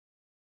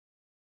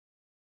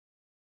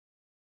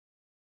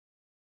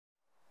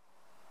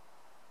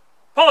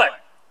Pull it!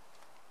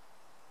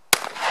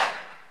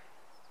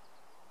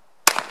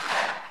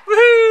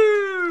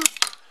 Woohoo!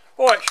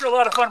 Boy, sure a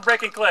lot of fun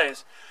breaking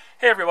clays.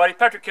 Hey everybody,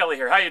 Patrick Kelley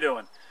here. How you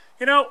doing?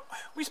 You know,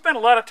 we spend a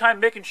lot of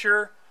time making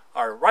sure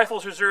our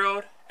rifles are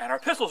zeroed and our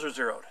pistols are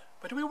zeroed.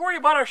 But do we worry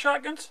about our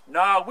shotguns?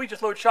 No, we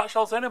just load shot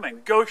shells in them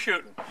and go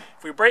shooting.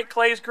 If we break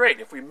clays, great.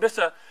 If we miss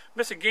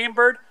a game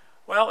bird,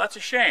 well, that's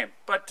a shame.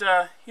 But,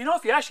 you know,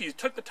 if you actually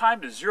took the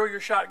time to zero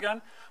your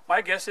shotgun,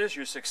 my guess is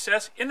your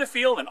success in the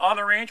field and on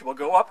the range will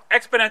go up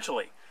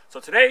exponentially. So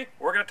today,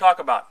 we're going to talk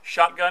about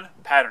shotgun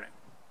patterning.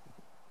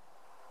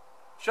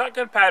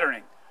 Shotgun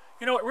patterning.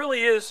 You know, it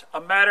really is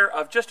a matter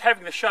of just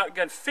having the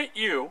shotgun fit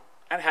you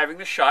and having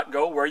the shot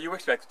go where you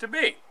expect it to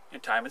be in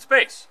time and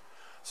space.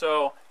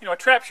 So, you know, a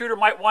trap shooter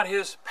might want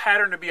his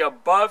pattern to be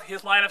above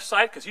his line of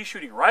sight because he's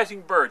shooting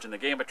rising birds in the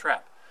game of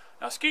trap.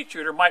 Now, a skeet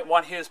shooter might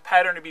want his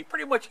pattern to be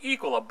pretty much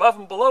equal above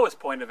and below his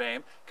point of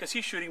aim because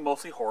he's shooting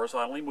mostly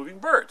horizontally moving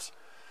birds.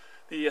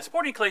 The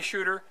sporting clay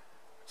shooter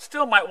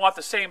still might want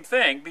the same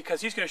thing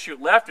because he's going to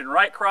shoot left and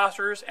right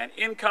crossers and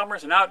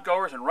incomers and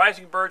outgoers and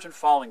rising birds and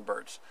falling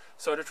birds.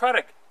 So to try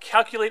to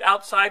calculate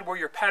outside where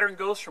your pattern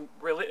goes from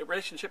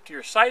relationship to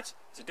your sights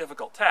is a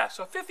difficult task.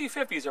 So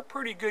 50-50 is a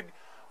pretty good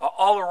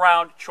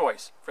all-around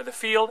choice for the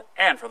field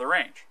and for the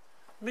range.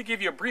 Let me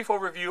give you a brief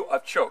overview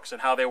of chokes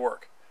and how they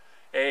work.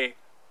 A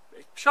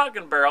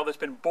shotgun barrel that's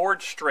been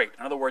bored straight,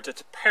 in other words,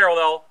 it's a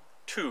parallel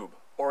tube,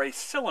 or a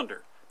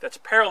cylinder that's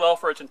parallel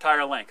for its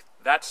entire length.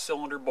 That's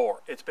cylinder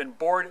bore. It's been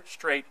bored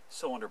straight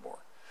cylinder bore.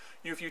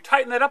 If you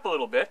tighten that up a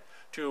little bit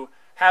to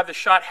have the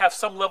shot have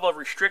some level of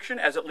restriction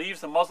as it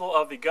leaves the muzzle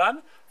of the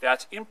gun,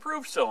 that's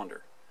improved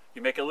cylinder.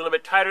 You make it a little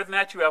bit tighter than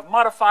that, you have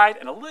modified,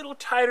 and a little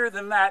tighter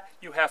than that,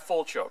 you have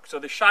full choke. So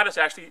the shot is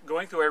actually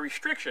going through a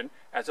restriction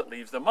as it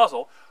leaves the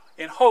muzzle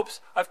in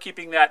hopes of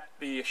keeping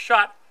the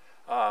shot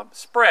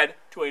spread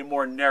to a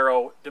more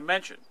narrow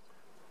dimension.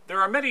 There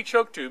are many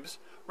choke tubes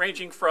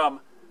ranging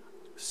from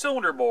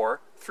cylinder bore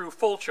through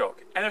full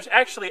choke, and there's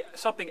actually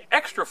something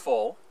extra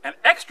full and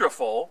extra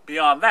full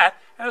beyond that,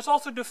 and there's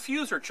also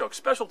diffuser chokes,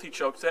 specialty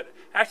chokes that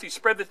actually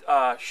spread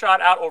the shot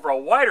out over a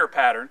wider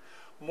pattern,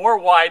 more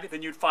wide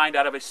than you'd find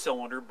out of a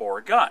cylinder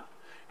bore gun.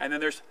 And then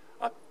there's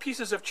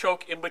pieces of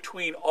choke in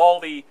between all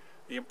the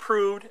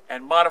improved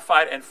and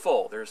modified and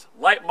full. There's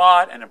light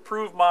mod and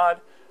improved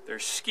mod.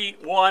 There's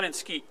skeet 1 and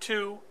skeet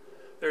 2.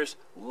 There's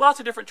lots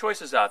of different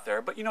choices out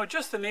there, but you know,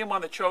 just the name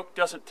on the choke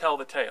doesn't tell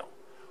the tale.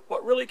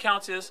 What really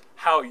counts is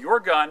how your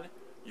gun,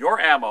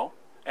 your ammo,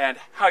 and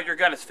how your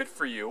gun is fit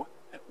for you,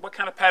 and what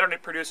kind of pattern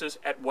it produces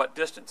at what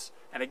distance.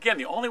 And again,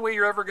 the only way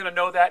you're ever going to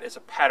know that is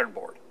a pattern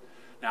board.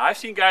 Now, I've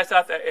seen guys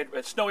out there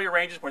at snowy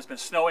ranges when it's been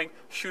snowing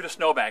shoot a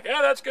snowbank.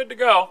 Yeah, that's good to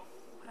go.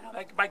 Well,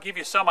 that might give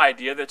you some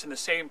idea that it's in the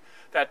same,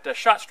 that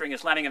shot string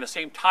is landing in the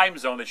same time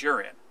zone that you're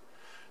in.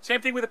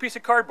 Same thing with a piece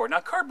of cardboard. Now,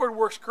 cardboard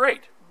works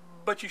great,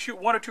 but you shoot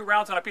 1 or 2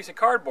 rounds on a piece of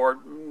cardboard,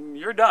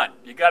 you're done.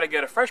 You got to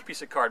get a fresh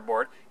piece of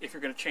cardboard if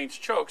you're going to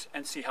change chokes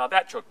and see how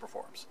that choke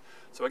performs.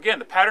 So again,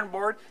 the pattern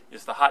board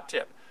is the hot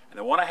tip. And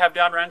the one I have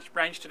down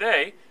range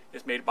today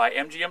is made by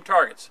MGM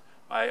Targets.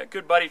 My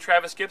good buddy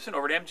Travis Gibson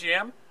over at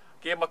MGM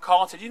gave him a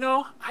call and said, you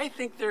know, I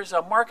think there's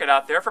a market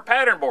out there for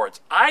pattern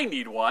boards. I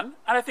need one,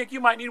 and I think you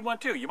might need one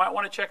too. You might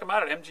want to check them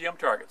out at MGM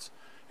Targets.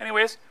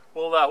 Anyways,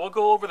 we'll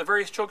go over the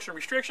various chokes and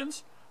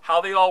restrictions, how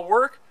they all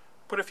work,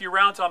 put a few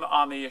rounds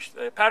on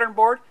the pattern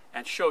board,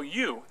 and show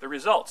you the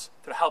results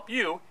to help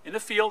you in the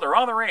field or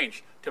on the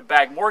range to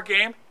bag more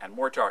game and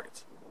more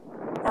targets.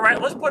 All right,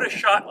 let's put a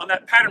shot on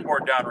that pattern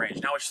board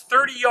downrange. Now it's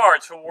 30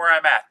 yards from where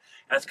I'm at.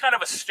 And that's kind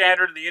of a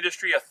standard in the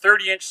industry. A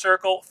 30-inch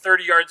circle,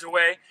 30 yards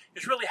away,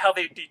 is really how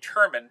they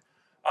determine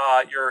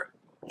your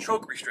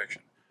choke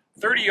restriction.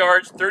 30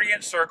 yards,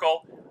 30-inch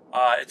circle,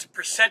 it's a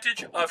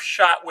percentage of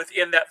shot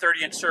within that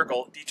 30-inch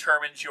circle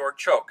determines your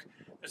choke.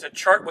 There's a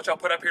chart which I'll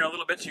put up here in a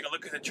little bit so you can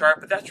look at the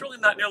chart, but that's really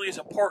not nearly as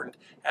important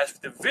as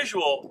the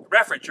visual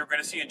reference you're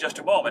going to see in just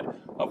a moment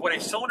of what a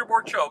cylinder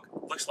bore choke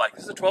looks like.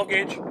 This is a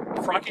 12-gauge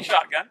Franke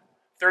shotgun,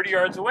 30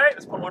 yards away.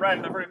 Let's put one right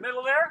in the very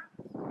middle there.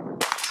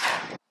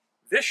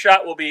 This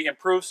shot will be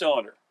improved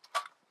cylinder.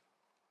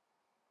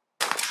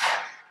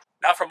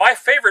 Now for my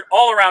favorite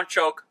all-around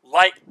choke,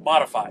 light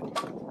modified.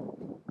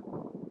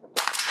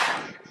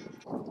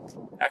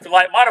 After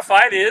light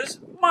modified is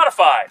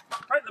modified,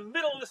 right in the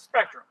middle of the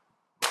spectrum.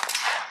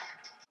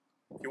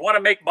 You want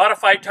to make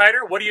modified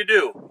tighter, what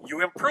do?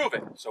 You improve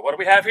it. So what do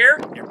we have here?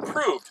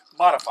 Improved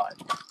modified.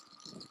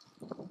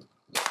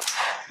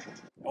 And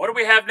what do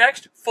we have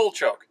next? Full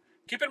choke.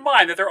 Keep in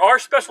mind that there are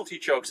specialty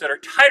chokes that are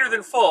tighter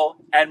than full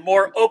and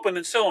more open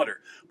than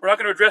cylinder. We're not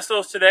going to address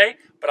those today,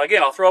 but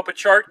again, I'll throw up a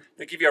chart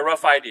to give you a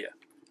rough idea.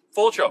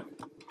 Full choke.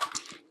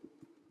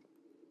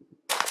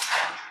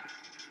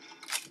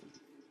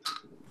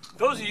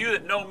 Those of you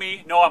that know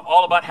me know I'm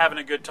all about having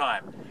a good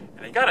time.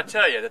 And I got to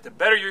tell you that the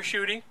better you're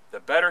shooting, the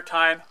better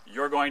time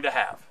you're going to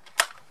have.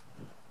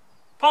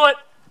 Pull it!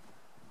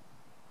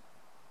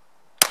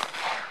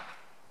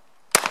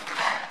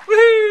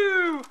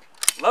 Woohoo!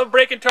 Love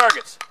breaking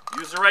targets.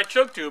 Use the right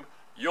choke tube,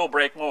 you'll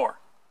break more.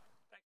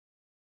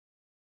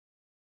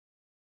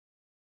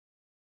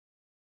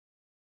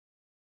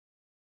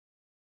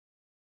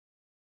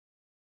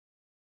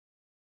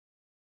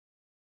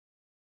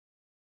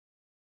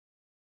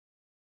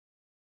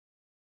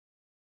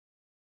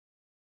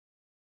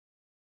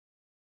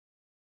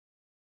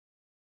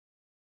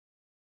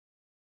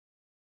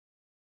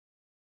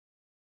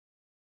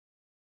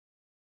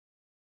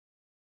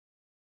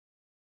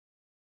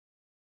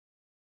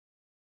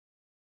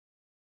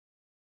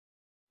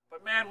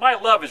 But man, my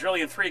love is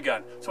really in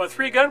 3-gun. So in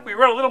 3-gun, we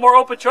run a little more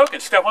open choke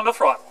and step on the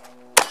throttle.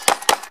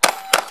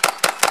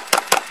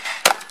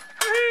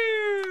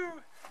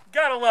 Woo!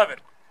 Gotta love it.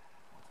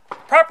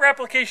 Proper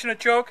application of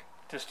choke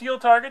to steel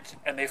targets,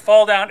 and they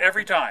fall down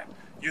every time.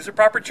 Use a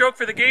proper choke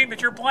for the game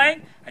that you're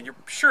playing, and you're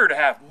sure to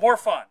have more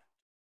fun.